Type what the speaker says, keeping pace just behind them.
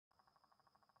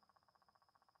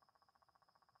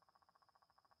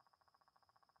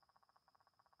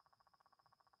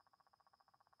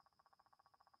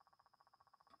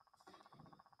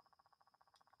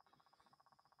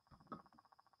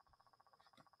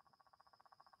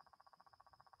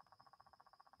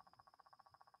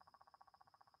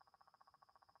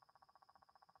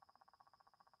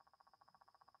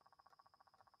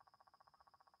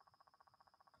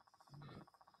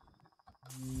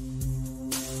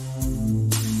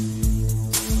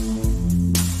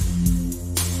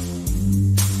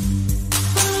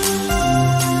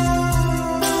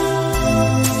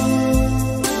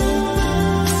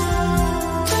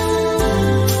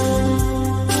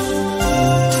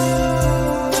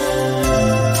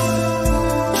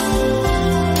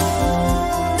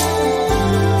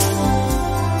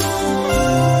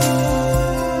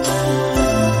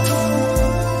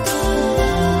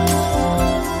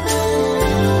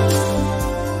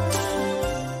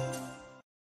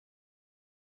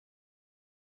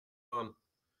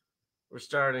We're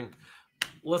starting.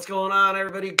 What's going on,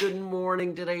 everybody? Good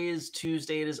morning. Today is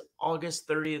Tuesday. It is August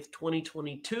 30th,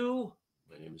 2022.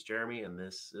 My name is Jeremy, and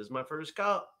this is my first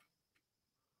cup.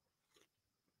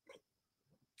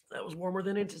 That was warmer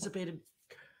than anticipated.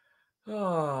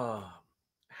 How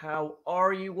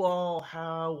are you all?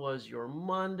 How was your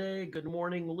Monday? Good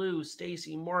morning, Lou,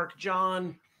 Stacy, Mark,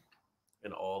 John,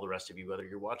 and all the rest of you, whether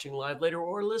you're watching live later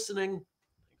or listening.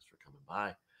 Thanks for coming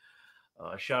by.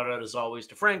 Shout out, as always,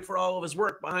 to Frank for all of his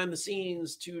work behind the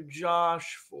scenes, to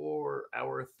Josh for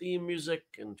our theme music,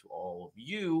 and to all of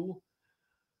you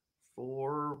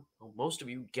for, well, most of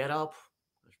you get up.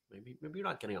 Maybe you're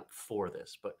not getting up for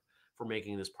this, but for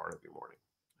making this part of your morning.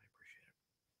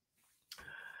 I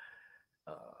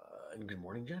appreciate it. And good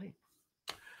morning, Jenny.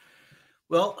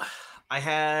 Well, I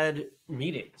had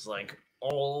meetings like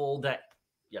all day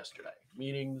yesterday.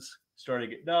 Meetings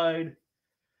starting at 9.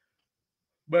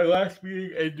 My last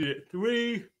meeting ended at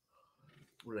 3.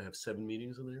 What did I have? 7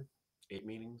 meetings in there? 8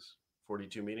 meetings?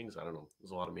 42 meetings? I don't know.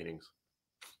 There's a lot of meetings.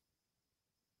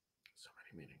 So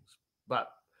many meetings. But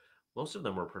most of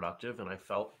them were productive, and I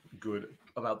felt good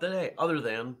about the day, other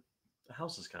than the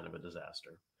house is kind of a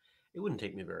disaster. It wouldn't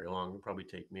take me very long. It would probably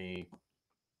take me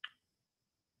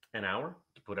an hour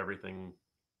to put everything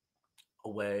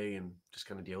away and just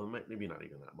kind of deal with it. Maybe not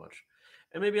even that much.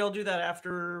 And maybe I'll do that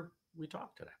after we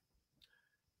talk today.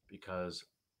 Because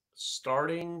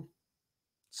starting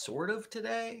sort of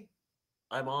today,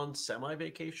 I'm on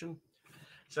semi-vacation.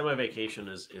 Semi-vacation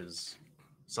is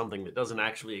something that doesn't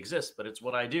actually exist, but it's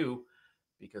what I do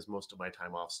because most of my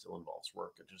time off still involves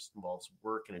work. It just involves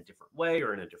work in a different way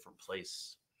or in a different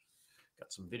place.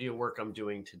 Got some video work I'm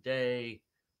doing today.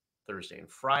 Thursday and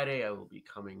Friday, I will be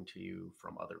coming to you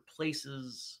from other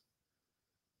places.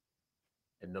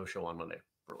 And no show on Monday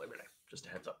for Labor Day. Just a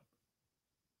heads up.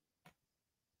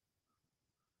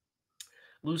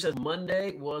 Lou says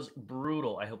Monday was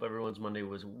brutal. I hope everyone's Monday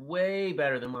was way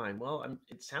better than mine. Well,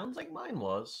 it sounds like mine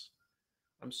was.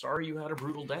 I'm sorry you had a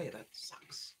brutal day. That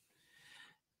sucks.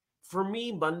 For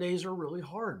me, Mondays are really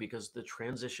hard because the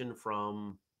transition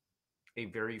from a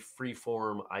very free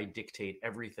form, I dictate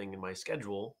everything in my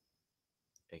schedule,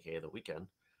 aka the weekend,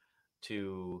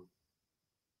 to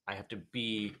I have to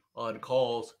be on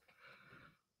calls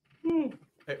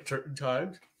at certain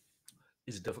times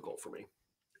is difficult for me.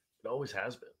 It always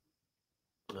has been.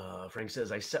 Frank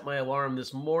says, I set my alarm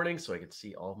this morning so I could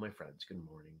see all of my friends. Good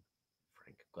morning,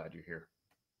 Frank. Glad you're here.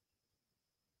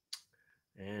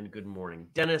 And good morning,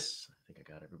 Dennis. I think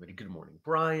I got everybody. Good morning,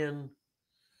 Brian.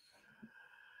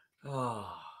 Oh,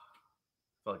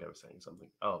 I felt like I was saying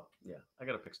something. Oh, yeah. I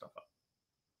got to pick stuff up.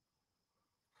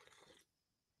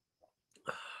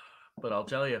 But I'll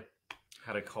tell you,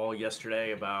 had a call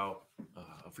yesterday about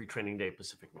a free training day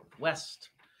Pacific Northwest.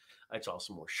 I saw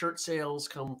some more shirt sales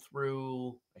come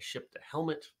through. I shipped a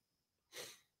helmet. A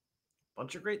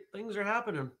bunch of great things are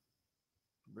happening. I'm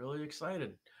really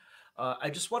excited. I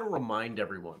just want to remind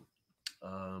everyone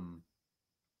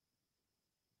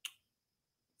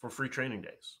for free training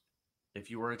days,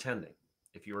 if you are attending,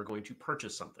 if you are going to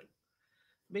purchase something,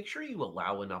 make sure you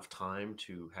allow enough time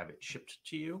to have it shipped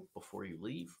to you before you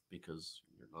leave because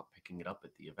you're not picking it up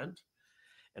at the event.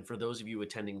 And for those of you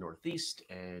attending Northeast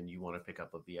and you want to pick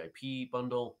up a VIP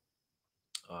bundle,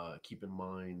 keep in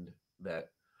mind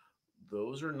that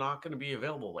those are not going to be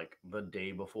available like the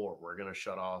day before. We're going to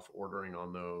shut off ordering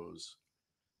on those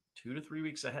 2 to 3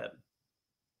 weeks ahead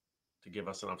to give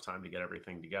us enough time to get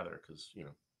everything together because,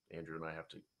 Andrew and I have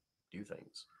to do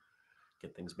things,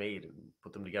 get things made and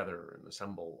put them together and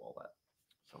assemble all that.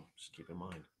 So just keep in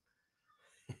mind.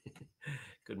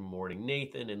 Good morning,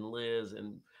 Nathan and Liz.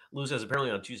 And Lou says,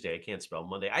 apparently on Tuesday, I can't spell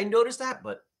Monday. I noticed that,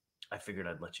 but I figured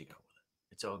I'd let you go with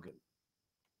it. It's all good.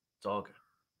 It's all good.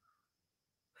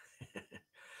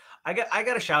 I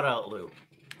got to shout out Lou.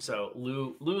 So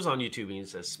Lou's on YouTube and he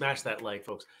says, smash that like,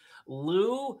 folks.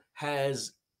 Lou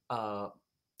has,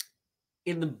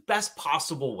 in the best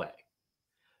possible way,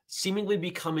 seemingly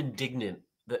become indignant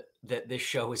that this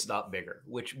show is not bigger,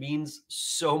 which means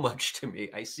so much to me.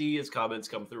 I see his comments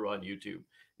come through on YouTube.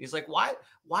 He's like, why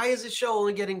is this show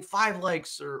only getting 5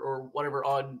 likes or whatever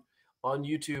on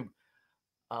YouTube?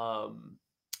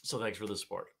 So thanks for the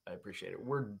support. I appreciate it.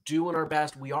 We're doing our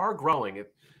best. We are growing.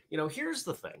 Here's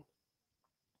the thing.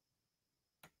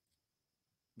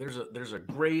 There's a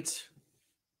great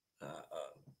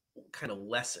kind of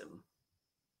lesson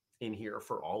in here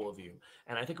for all of you.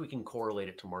 And I think we can correlate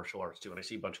it to martial arts too. And I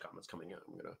see a bunch of comments coming in.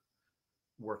 I'm going to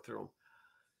work through them.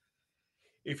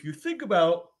 If you think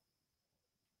about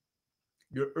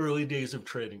your early days of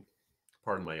training,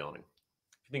 pardon my yawning.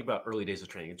 If you think about early days of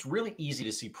training, it's really easy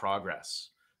to see progress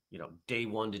day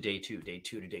 1 to day 2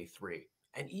 to day 3.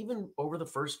 And even over the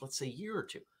first, let's say, year or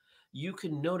two, you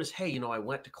can notice, hey, I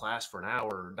went to class for an hour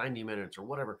or 90 minutes or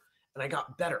whatever, and I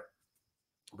got better.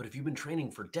 But if you've been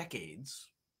training for decades,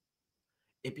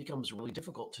 it becomes really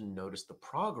difficult to notice the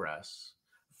progress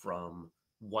from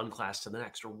one class to the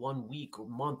next, or 1 week or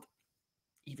month,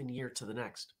 even year to the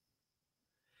next.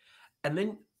 And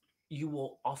then you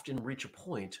will often reach a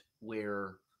point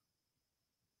where,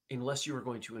 unless you are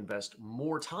going to invest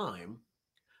more time,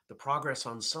 the progress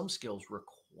on some skills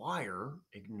require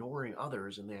ignoring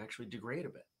others and they actually degrade a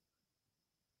bit.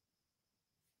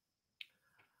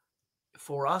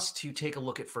 For us to take a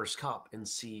look at First Cup and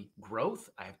see growth,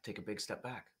 I have to take a big step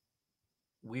back.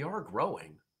 We are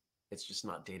growing. It's just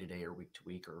not day to day or week to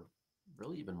week or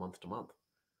really even month to month.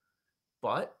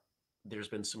 But there's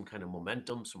been some kind of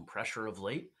momentum, some pressure of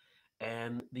late,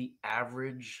 and the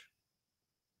average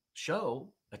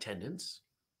show attendance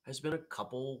has been a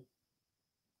couple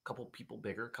people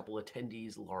bigger, a couple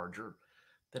attendees larger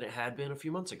than it had been a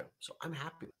few months ago. So I'm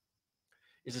happy.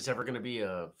 Is this ever going to be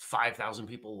a 5,000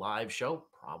 people live show?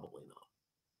 Probably not.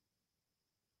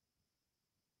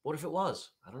 What if it was?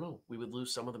 I don't know. We would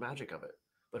lose some of the magic of it,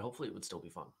 but hopefully it would still be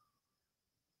fun.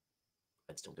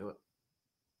 I'd still do it.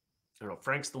 I don't know.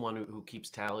 Frank's the one who keeps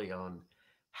tally on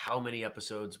how many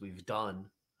episodes we've done.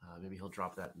 Maybe he'll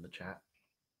drop that in the chat.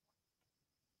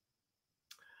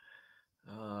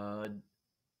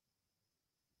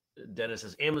 Dennis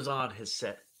says Amazon has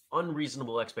set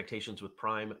unreasonable expectations with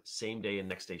Prime same day and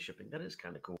next day shipping. That is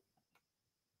kind of cool.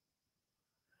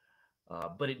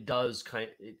 But it does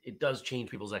change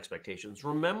people's expectations.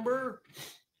 Remember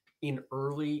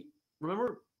early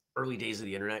days of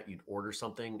the internet, you'd order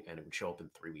something and it would show up in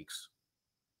 3 weeks.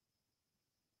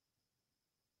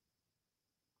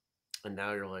 And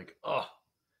now you're like, oh,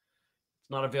 it's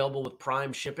not available with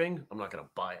Prime shipping. I'm not going to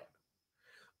buy it.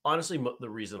 Honestly, the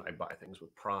reason I buy things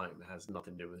with Prime has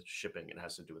nothing to do with shipping. It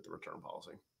has to do with the return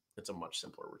policy. It's a much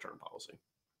simpler return policy.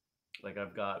 Like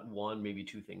I've got 1, maybe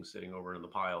 2 things sitting over in the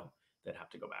pile that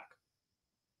have to go back.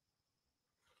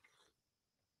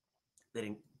 They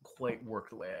didn't quite work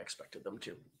the way I expected them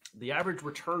to. The average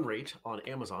return rate on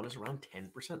Amazon is around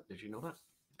 10%. Did you know that?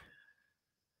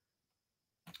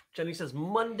 Jenny says,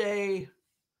 Monday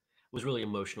was really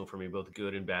emotional for me, both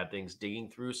good and bad things, digging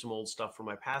through some old stuff from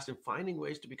my past and finding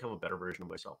ways to become a better version of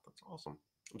myself. That's awesome.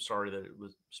 I'm sorry that it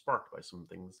was sparked by some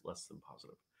things less than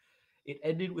positive. It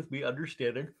ended with me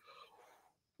understanding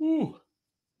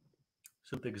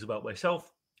some things about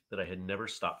myself that I had never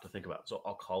stopped to think about. So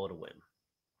I'll call it a win.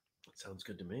 That sounds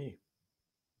good to me.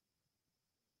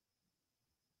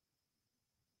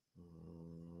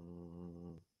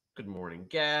 Good morning,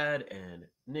 Gad and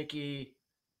Nikki.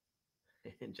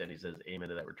 And Jenny says, amen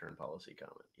to that return policy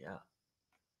comment. Yeah.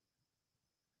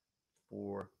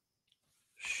 For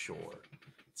sure.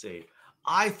 See,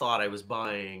 I thought I was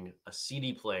buying a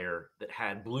CD player that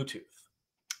had Bluetooth.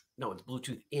 No, it's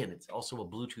Bluetooth in. It's also a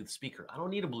Bluetooth speaker. I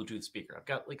don't need a Bluetooth speaker. I've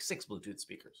got like 6 Bluetooth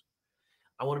speakers.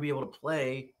 I want to be able to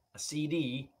play a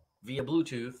CD via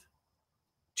Bluetooth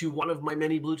to one of my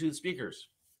many Bluetooth speakers.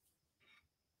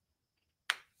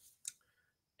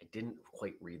 I didn't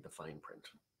quite read the fine print.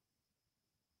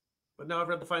 But now I've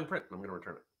read the fine print and I'm going to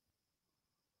return it.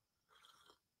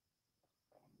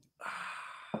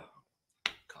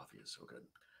 Coffee is so good.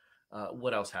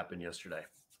 What else happened yesterday?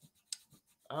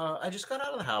 I just got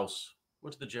out of the house,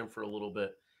 went to the gym for a little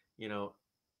bit.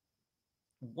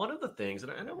 One of the things,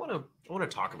 and I want to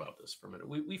talk about this for a minute.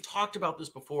 We've talked about this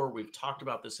before. We've talked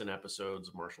about this in episodes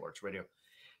of Martial Arts Radio.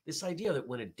 This idea that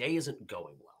when a day isn't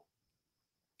going well,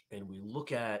 and we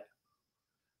look at,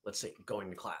 let's say,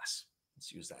 going to class.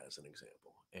 Let's use that as an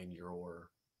example. And you're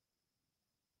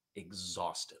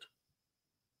exhausted,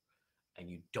 and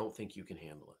you don't think you can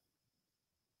handle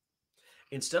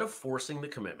it. Instead of forcing the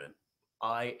commitment,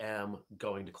 I am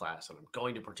going to class and I'm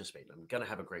going to participate and I'm going to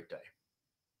have a great day.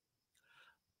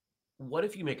 What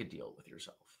if you make a deal with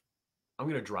yourself? I'm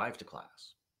going to drive to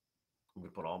class. I'm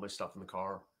going to put all my stuff in the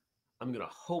car. I'm going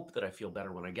to hope that I feel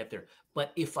better when I get there.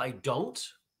 But if I don't,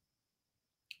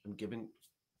 I'm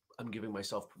giving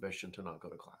myself permission to not go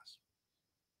to class.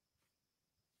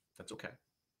 That's okay.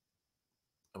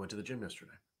 I went to the gym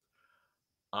yesterday.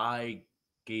 I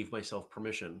gave myself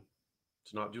permission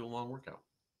to not do a long workout.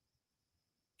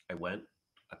 I went,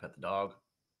 I pet the dog,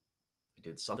 I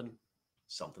did something.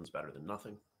 Something's better than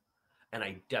nothing. And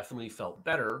I definitely felt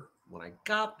better when I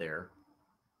got there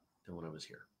than when I was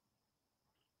here.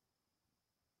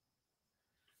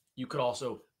 You could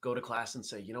also go to class and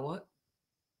say, you know what?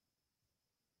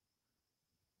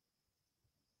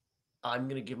 I'm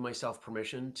going to give myself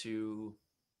permission to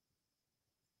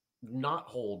not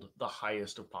hold the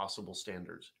highest of possible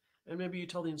standards. And maybe you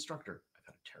tell the instructor, I've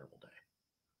had a terrible day.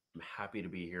 I'm happy to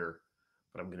be here,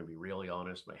 but I'm going to be really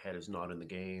honest. My head is not in the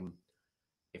game.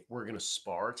 If we're going to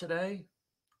spar today,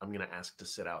 I'm going to ask to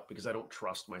sit out because I don't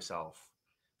trust myself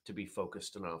to be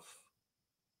focused enough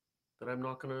that I'm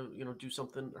not going to, do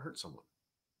something to hurt someone.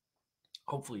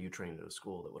 Hopefully you train at a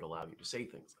school that would allow you to say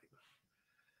things like that.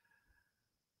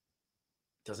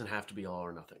 It doesn't have to be all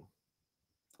or nothing.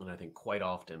 And I think quite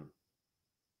often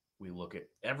we look at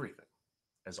everything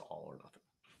as all or nothing.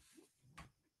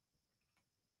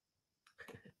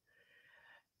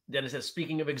 Dennis says,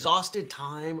 speaking of exhausted,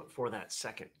 time for that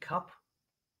second cup.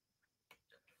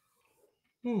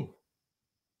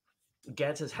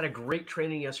 Gad says, had a great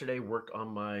training yesterday, worked on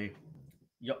my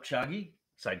Yopchagi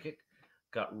sidekick.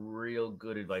 Got real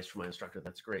good advice from my instructor.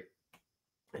 That's great.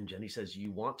 And Jenny says,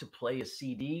 you want to play a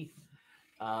CD?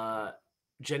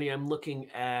 Jenny, I'm looking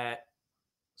at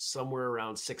somewhere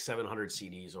around 600-700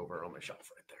 CDs over on my shelf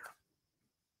right there.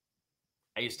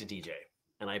 I used to DJ,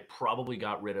 and I probably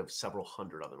got rid of several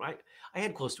hundred of them. I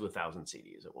had close to 1,000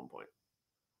 CDs at one point.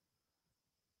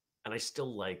 And I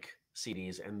still like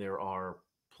CDs, and there are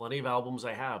plenty of albums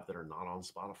I have that are not on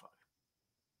Spotify.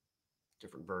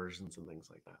 Different versions and things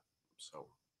like that. So,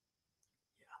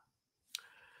 yeah.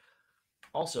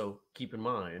 Also, keep in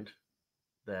mind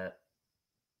that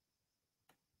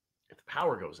if the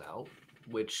power goes out,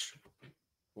 which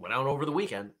went out over the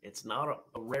weekend, it's not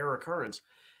a rare occurrence.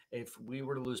 If we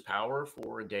were to lose power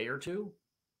for a day or two,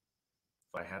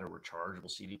 if I had a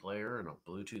rechargeable CD player and a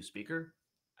Bluetooth speaker,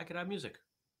 I could have music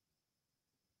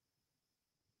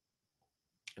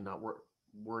and not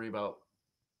worry about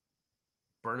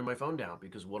burning my phone down,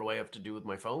 because what do I have to do with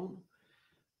my phone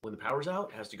when the power's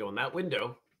out? It has to go in that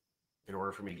window in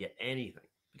order for me to get anything,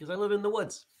 because I live in the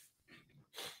woods.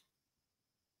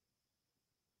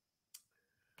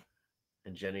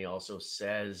 And Jenny also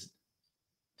says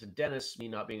to Dennis, me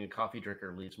not being a coffee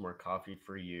drinker leaves more coffee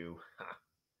for you.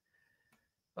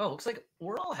 Oh, looks like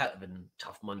we're all having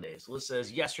tough Mondays. Liz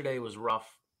says, yesterday was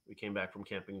rough. We came back from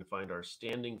camping to find our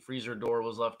standing freezer door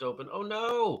was left open. Oh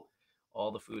no!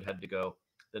 All the food had to go.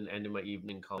 Then ended my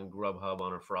evening calling Grubhub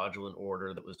on a fraudulent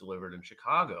order that was delivered in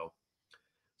Chicago.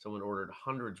 Someone ordered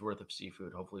hundreds worth of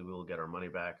seafood. Hopefully we will get our money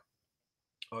back.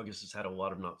 August has had a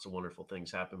lot of not so wonderful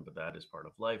things happen, but that is part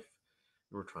of life.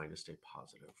 We're trying to stay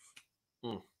positive.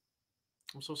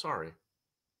 I'm so sorry.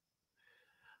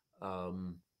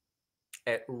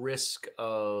 At risk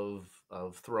of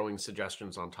throwing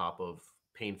suggestions on top of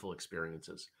painful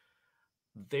experiences,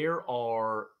 there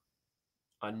are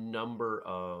a number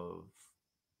of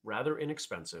rather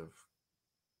inexpensive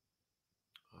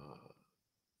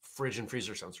fridge and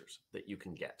freezer sensors that you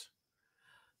can get.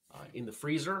 In the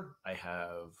freezer, I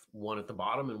have one at the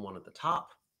bottom and one at the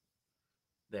top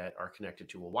that are connected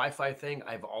to a Wi-Fi thing.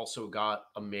 I've also got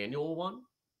a manual one,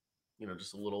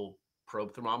 just a little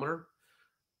probe thermometer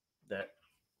that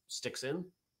sticks in,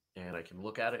 and I can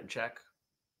look at it and check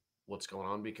what's going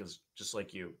on, because just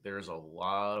like you, there's a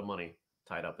lot of money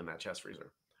tied up in that chest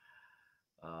freezer.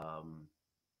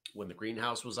 When the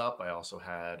greenhouse was up, I also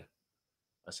had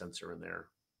a sensor in there.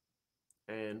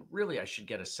 And really, I should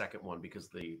get a second one because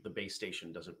the base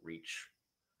station doesn't reach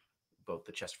both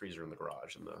the chest freezer in the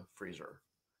garage and the freezer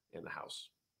in the house.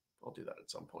 I'll do that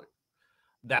at some point.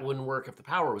 That wouldn't work if the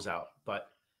power was out, but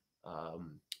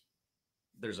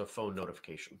there's a phone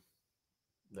notification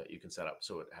that you can set up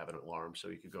so it have an alarm, so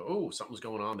you could go, oh, something's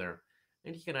going on there.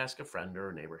 And you can ask a friend or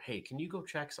a neighbor, hey, can you go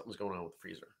check something's going on with the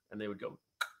freezer? And they would go,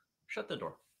 shut the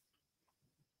door.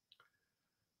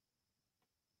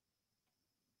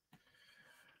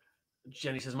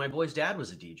 Jenny says, my boy's dad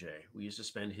was a DJ. We used to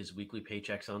spend his weekly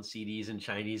paychecks on CDs and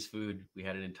Chinese food. We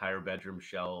had an entire bedroom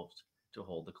shelved to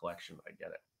hold the collection. I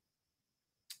get it.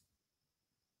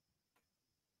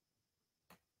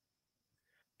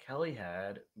 Kelly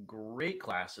had great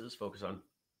classes focused on,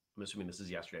 I'm assuming this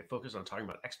is yesterday, focused on talking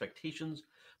about expectations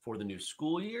for the new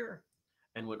school year,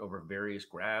 and went over various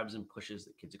grabs and pushes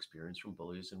that kids experience from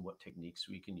bullies and what techniques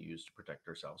we can use to protect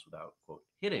ourselves without, quote,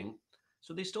 hitting,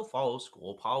 so they still follow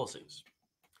school policies.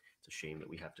 It's a shame that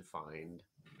we have to find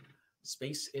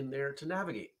space in there to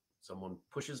navigate. Someone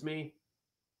pushes me.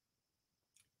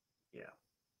 Yeah.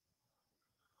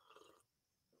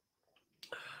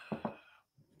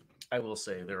 I will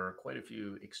say there are quite a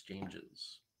few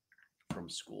exchanges from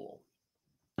school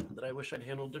that I wish I'd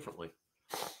handled differently,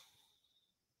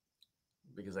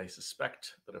 because I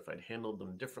suspect that if I'd handled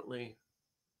them differently,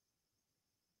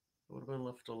 I would have been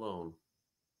left alone.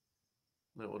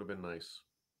 That would have been nice.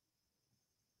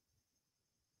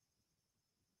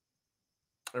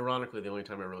 Ironically, the only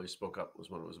time I really spoke up was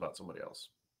when it was about somebody else.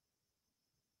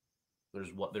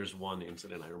 There's one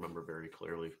incident I remember very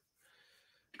clearly.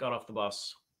 Got off the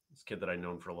bus. This kid that I'd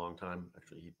known for a long time,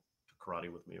 actually, he took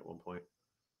karate with me at one point,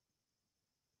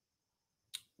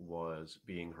 was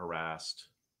being harassed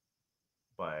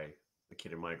by a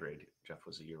kid in my grade. Jeff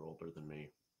was a year older than me.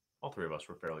 All three of us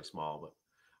were fairly small, but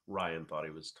Ryan thought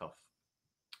he was tough.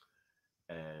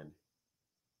 And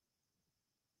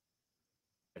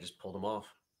I just pulled him off.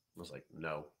 I was like,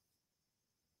 no,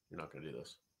 you're not going to do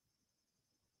this.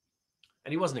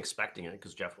 And he wasn't expecting it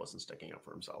because Jeff wasn't sticking up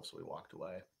for himself. So we walked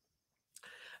away.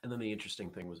 And then the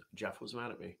interesting thing was Jeff was mad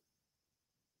at me.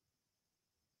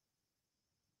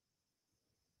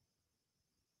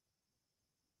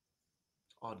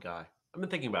 Odd guy. I've been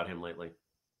thinking about him lately.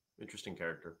 Interesting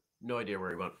character. No idea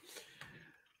where he went.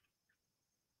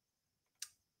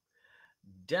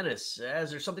 Dennis says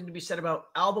there's something to be said about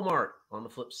album art. On the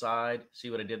flip side,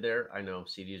 see what I did there? I know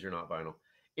CDs are not vinyl.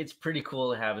 It's pretty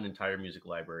cool to have an entire music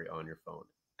library on your phone.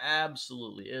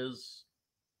 Absolutely is.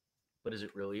 But is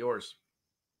it really yours?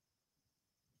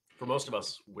 For most of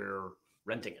us, we're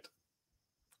renting it,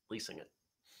 leasing it.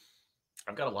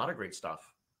 I've got a lot of great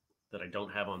stuff that I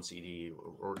don't have on CD,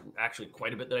 or actually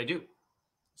quite a bit that I do,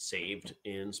 saved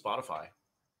in Spotify.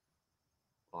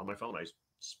 On my phone, I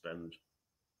spend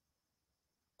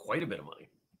quite a bit of money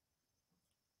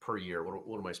per year.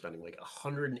 What am I spending? Like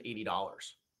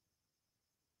 $180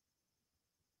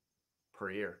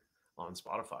 per year on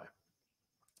Spotify.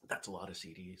 That's a lot of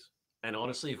CDs. And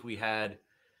honestly, if we had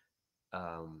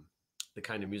the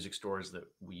kind of music stores that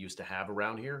we used to have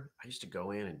around here, I used to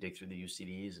go in and dig through the used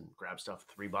CDs and grab stuff,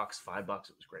 $3, $5. It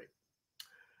was great.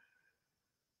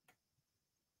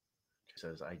 She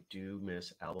says, I do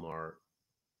miss album art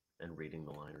and reading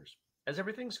the liners. As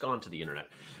everything's gone to the internet,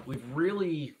 we've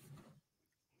really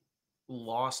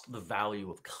lost the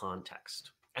value of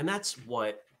context. And that's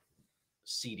what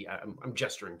I'm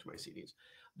gesturing to my CDs.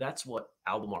 That's what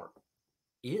album art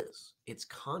is. It's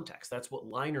context. That's what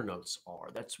liner notes are.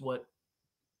 That's what,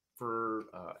 for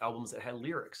albums that had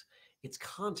lyrics, it's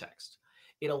context.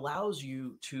 It allows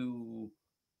you to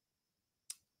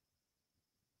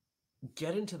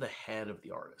get into the head of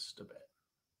the artist a bit.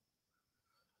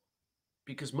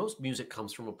 Because most music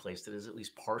comes from a place that is at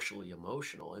least partially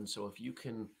emotional. And so if you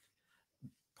can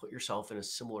put yourself in a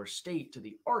similar state to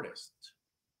the artist,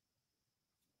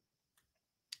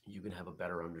 you can have a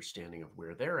better understanding of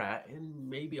where they're at and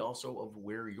maybe also of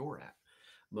where you're at.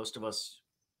 Most of us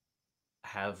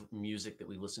have music that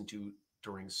we listen to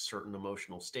during certain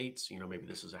emotional states. You know, maybe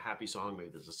this is a happy song,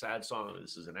 maybe this is a sad song,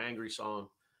 this is an angry song.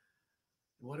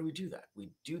 Why do we do that? We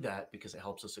do that because it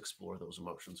helps us explore those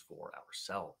emotions for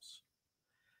ourselves.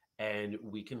 And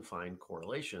we can find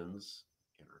correlations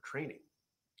in our training.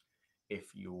 If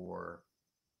you're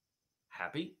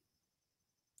happy,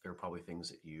 there are probably things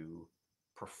that you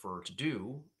prefer to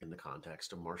do in the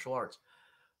context of martial arts.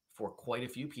 For quite a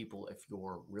few people, if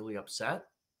you're really upset,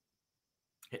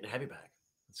 hitting a heavy bag.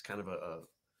 It's kind of a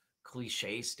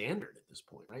cliche standard at this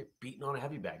point, right? Beating on a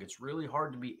heavy bag. It's really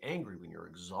hard to be angry when you're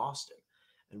exhausted.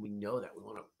 And we know that. We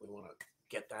want to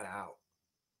get that out.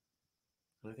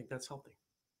 And I think that's healthy.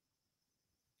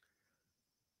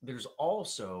 There's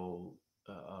also,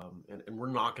 and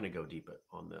we're not going to go deep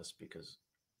on this because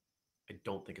I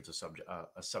don't think it's a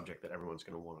subject that everyone's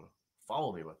going to want to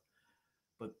follow me with.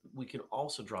 But we can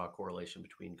also draw a correlation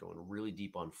between going really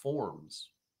deep on forms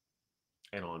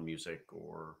and on music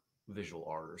or visual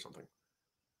art or something.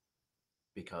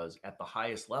 Because at the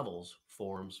highest levels,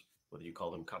 forms, whether you call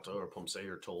them kata or pomsei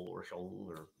or tol or shong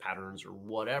or patterns or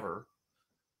whatever,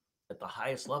 at the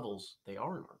highest levels, they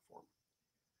are an art form.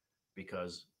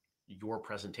 Because your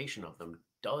presentation of them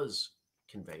does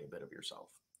convey a bit of yourself,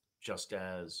 just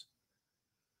as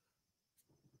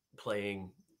playing,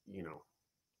 you know,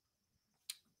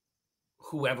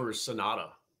 whoever's sonata,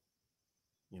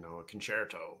 you know, a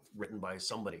concerto written by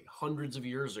somebody hundreds of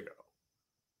years ago,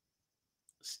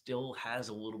 still has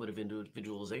a little bit of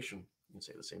individualization. You can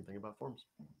say the same thing about forms.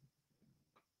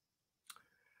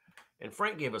 And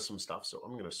Frank gave us some stuff, so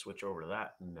I'm going to switch over to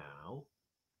that now.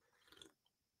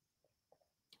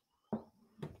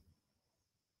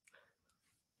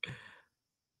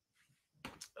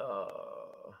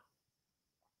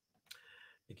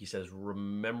 He says,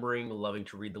 remembering loving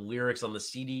to read the lyrics on the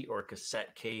CD or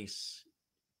cassette case,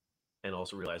 and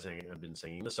also realizing I've been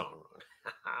singing the song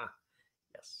wrong.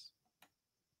 Yes.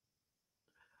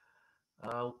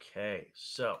 Okay,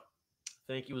 so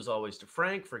thank you as always to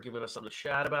Frank for giving us something to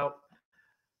chat about.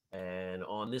 And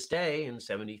on this day in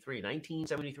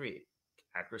 1973,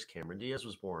 actress Cameron Diaz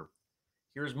was born.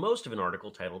 Here's most of an article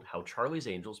titled How Charlie's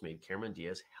Angels Made Cameron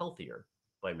Diaz Healthier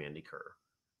by Mandy Kerr.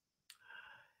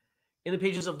 In the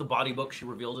pages of the body book, she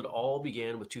revealed it all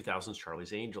began with 2000's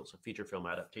Charlie's Angels, a feature film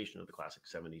adaptation of the classic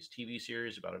 70s TV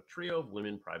series about a trio of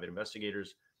women private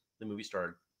investigators. The movie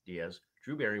starred Diaz,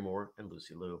 Drew Barrymore, and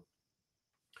Lucy Liu.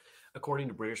 According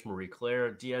to British Marie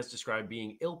Claire, Diaz described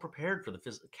being ill prepared for the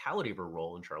physicality of her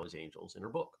role in Charlie's Angels in her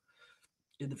book.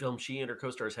 In the film, she and her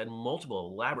co stars had multiple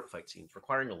elaborate fight scenes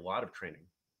requiring a lot of training.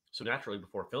 So, naturally,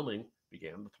 before filming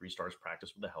began, the three stars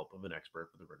practiced with the help of an expert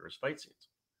for the rigorous fight scenes.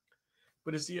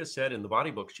 But as Diaz said in the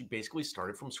body book, she basically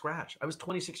started from scratch. I was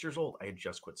 26 years old. I had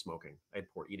just quit smoking. I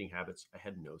had poor eating habits. I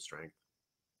had no strength.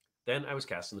 Then I was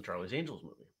cast in the Charlie's Angels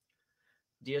movie.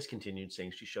 Diaz continued,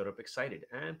 saying she showed up excited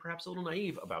and perhaps a little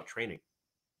naive about training.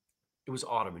 It was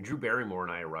autumn, and Drew Barrymore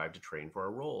and I arrived to train for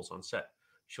our roles on set.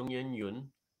 Yen Yun,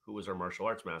 who was our martial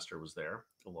arts master, was there,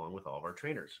 along with all of our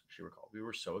trainers. She recalled, "We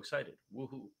were so excited.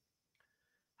 Woohoo."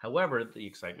 However, the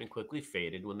excitement quickly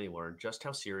faded when they learned just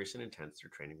how serious and intense their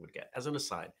training would get. As an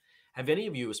aside, have any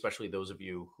of you, especially those of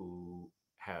you who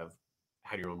have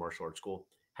had your own martial arts school,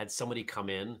 had somebody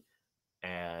come in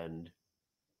and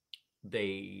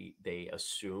they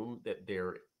assume that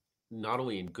they're not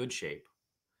only in good shape,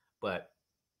 but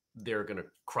they're going to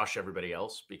crush everybody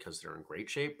else because they're in great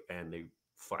shape, and they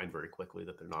find very quickly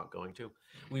that they're not going to.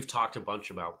 We've talked a bunch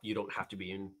about you don't have to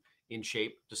be in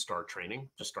shape to start training.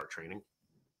 Just start training.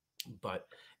 But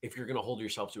if you're going to hold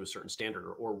yourself to a certain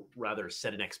standard, or rather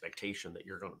set an expectation that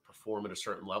you're going to perform at a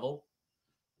certain level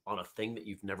on a thing that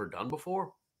you've never done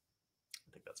before,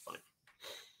 I think that's fine.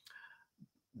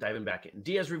 Diving back in,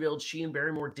 Diaz revealed she and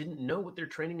Barrymore didn't know what their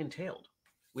training entailed.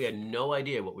 We had no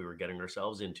idea what we were getting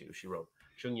ourselves into, she wrote.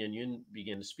 Yen Yun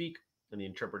began to speak, and the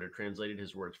interpreter translated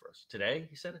his words for us. Today,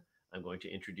 he said, I'm going to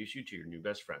introduce you to your new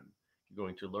best friend. You're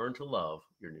going to learn to love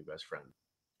your new best friend.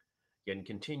 Yen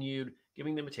continued,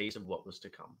 giving them a taste of what was to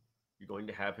come. You're going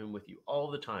to have him with you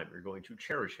all the time. You're going to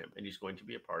cherish him, and he's going to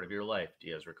be a part of your life,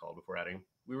 Diaz recalled before adding,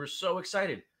 we were so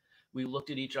excited. We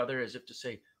looked at each other as if to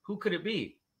say, who could it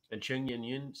be? And Yen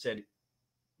Yun said,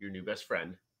 your new best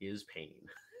friend is Pain.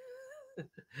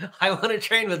 I want to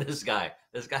train with this guy.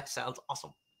 This guy sounds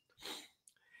awesome.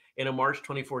 In a March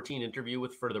 2014 interview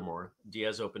with Furthermore,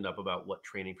 Diaz opened up about what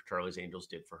training for Charlie's Angels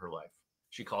did for her life.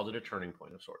 She called it a turning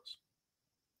point of sorts.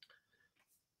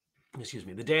 Excuse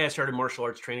me. The day I started martial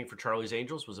arts training for Charlie's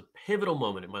Angels was a pivotal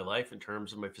moment in my life in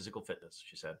terms of my physical fitness,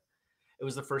 she said. It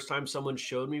was the first time someone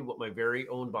showed me what my very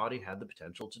own body had the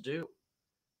potential to do.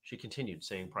 She continued,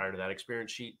 saying prior to that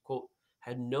experience, she, quote,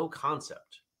 had no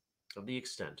concept of the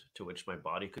extent to which my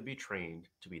body could be trained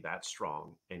to be that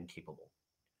strong and capable.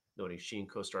 Noting she and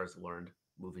co-stars learned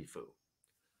movie fu.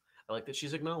 I like that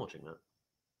she's acknowledging that.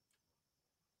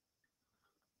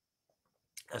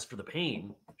 As for the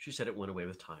pain, she said it went away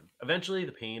with time. Eventually,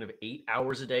 the pain of 8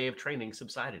 hours a day of training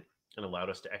subsided and allowed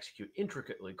us to execute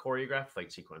intricately choreographed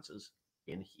fight sequences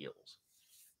in heels.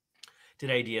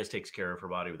 Today, Diaz takes care of her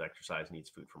body with exercise and eats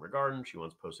food from her garden. She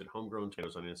once posted homegrown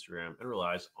tomatoes on Instagram and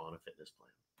relies on a fitness plan.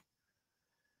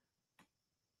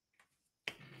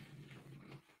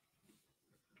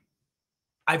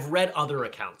 I've read other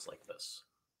accounts like this.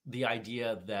 The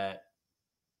idea that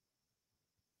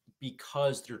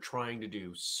because they're trying to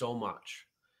do so much,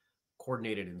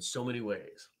 coordinated in so many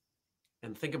ways,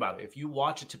 and think about it, if you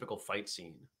watch a typical fight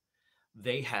scene,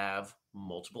 they have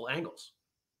multiple angles,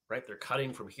 right? They're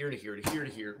cutting from here to here to here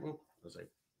to here. As I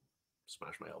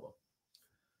smash my elbow.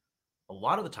 A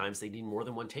lot of the times they need more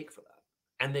than one take for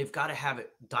that. And they've got to have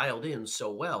it dialed in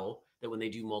so well that when they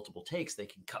do multiple takes, they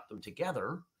can cut them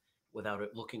together without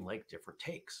it looking like different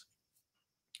takes.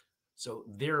 So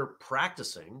they're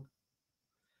practicing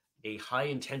a high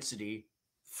intensity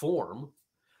form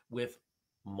with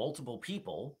multiple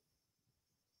people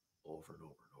over and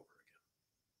over and over again.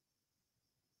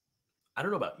 I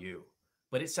don't know about you,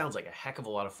 but it sounds like a heck of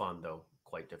a lot of fun, though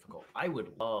quite difficult. I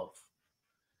would love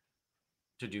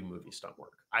to do movie stunt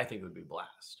work. I think it would be a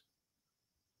blast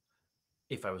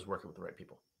if I was working with the right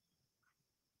people.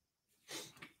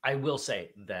 I will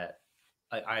say that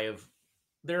I have,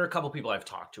 there are a couple people I've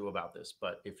talked to about this,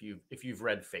 but if you've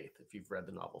read Faith, if you've read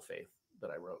the novel Faith that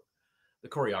I wrote, the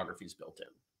choreography is built in,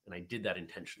 and I did that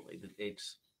intentionally.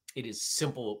 It is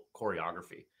simple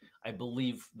choreography. I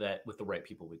believe that with the right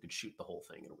people, we could shoot the whole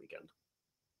thing in a weekend.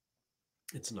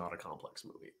 It's not a complex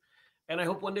movie, and I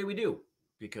hope one day we do,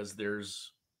 because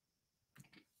there's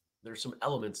some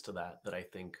elements to that I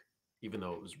think, even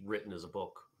though it was written as a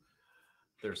book,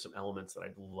 there's some elements that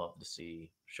I'd love to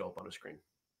see show up on a screen.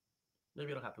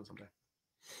 Maybe it'll happen someday.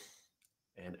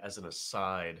 And as an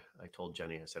aside, I told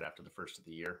Jenny, I said, after the first of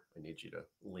the year, I need you to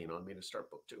lean on me to start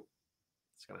book 2.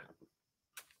 It's going to happen.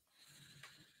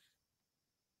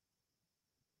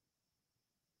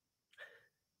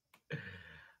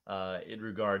 in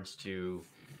regards to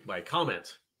my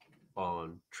comment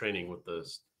on training with the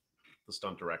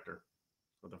stunt director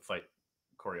or the fight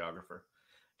choreographer.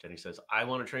 Jenny says, I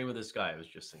want to train with this guy. I was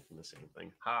just thinking the same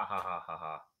thing. Ha ha ha ha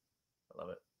ha. I love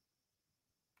it.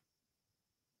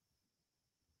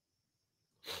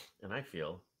 And I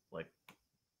feel like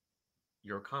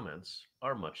your comments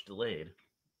are much delayed,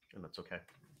 and that's okay.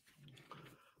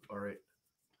 All right.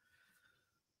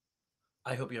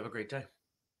 I hope you have a great day.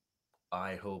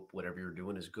 I hope whatever you're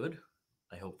doing is good.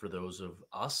 I hope for those of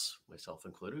us, myself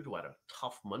included, who had a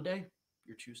tough Monday,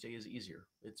 your Tuesday is easier.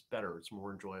 It's better. It's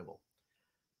more enjoyable.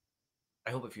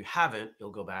 I hope if you haven't,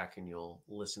 you'll go back and you'll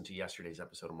listen to yesterday's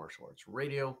episode of Martial Arts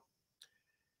Radio.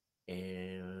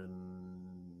 And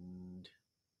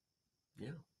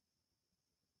yeah,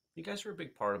 you guys are a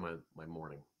big part of my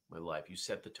morning, my life. You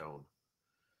set the tone.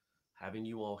 Having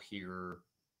you all here,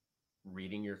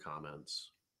 reading your comments,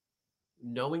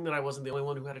 knowing that I wasn't the only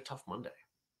one who had a tough Monday.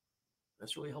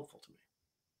 That's really helpful to me.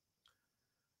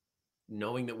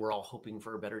 Knowing that we're all hoping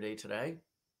for a better day today,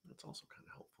 that's also kind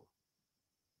of helpful.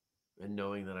 And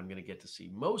knowing that I'm going to get to see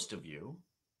most of you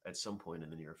at some point in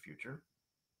the near future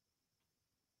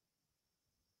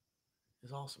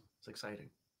is awesome. It's exciting.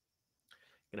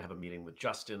 I'm going to have a meeting with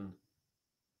Justin.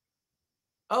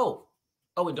 Oh,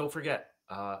 and don't forget,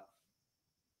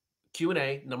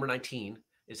 Q&A number 19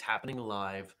 is happening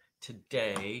live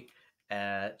today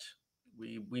at,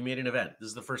 we made an event. This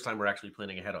is the first time we're actually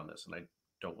planning ahead on this, and I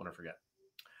don't want to forget.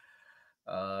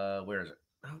 Where is it?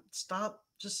 Oh, stop.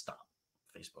 Just stop.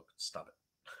 Facebook. Stop it.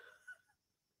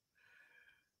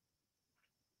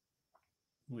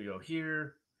 We go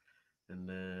here, and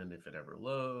then if it ever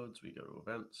loads, we go to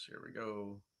events. Here we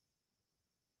go.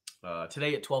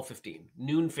 Today at 12:15,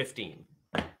 noon 15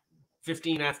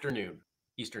 afternoon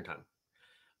Eastern time.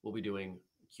 We'll be doing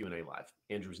Q&A live.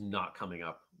 Andrew's not coming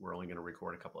up. We're only going to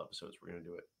record a couple episodes. We're going to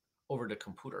do it over the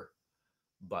computer,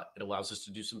 but it allows us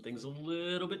to do some things a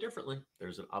little bit differently.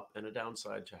 There's an up and a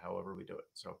downside to however we do it.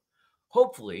 So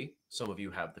hopefully some of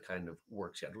you have the kind of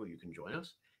work schedule you can join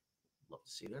us. Love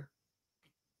to see you there.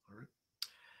 All right.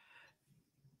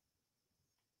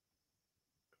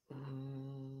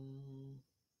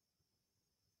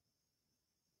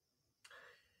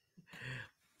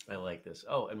 I like this.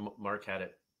 Oh, and Mark had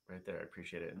it right there. I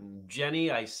appreciate it. And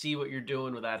Jenny, I see what you're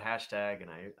doing with that hashtag, and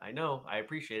I know. I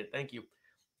appreciate it. Thank you.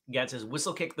 Gad says,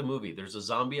 Whistlekick the movie. There's a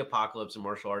zombie apocalypse and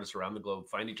martial artists around the globe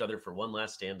find each other for one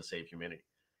last stand to save humanity.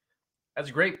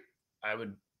 That's great. I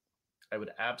would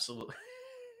absolutely.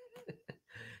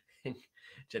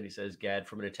 Jenny says, Gad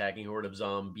from an attacking horde of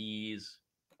zombies.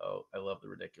 Oh, I love the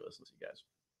ridiculousness, you guys.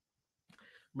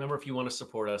 Remember, if you want to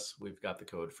support us, we've got the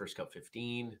code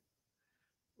FirstCup15.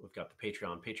 We've got the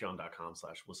Patreon,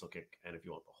 patreon.com/whistlekick. And if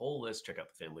you want the whole list, check out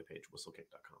the family page,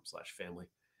 whistlekick.com/family.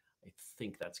 I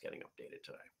think that's getting updated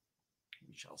today.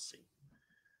 We shall see.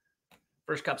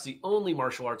 First Cup's the only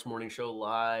martial arts morning show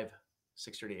live,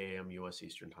 6:30 a.m. U.S.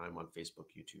 Eastern Time on Facebook,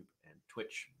 YouTube, and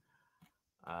Twitch.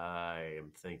 I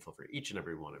am thankful for each and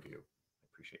every one of you. I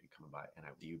appreciate you coming by, and I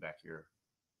will see you back here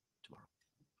tomorrow.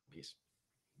 Peace.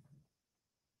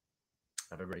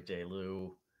 Have a great day,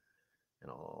 Lou,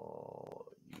 and all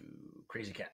you crazy cats.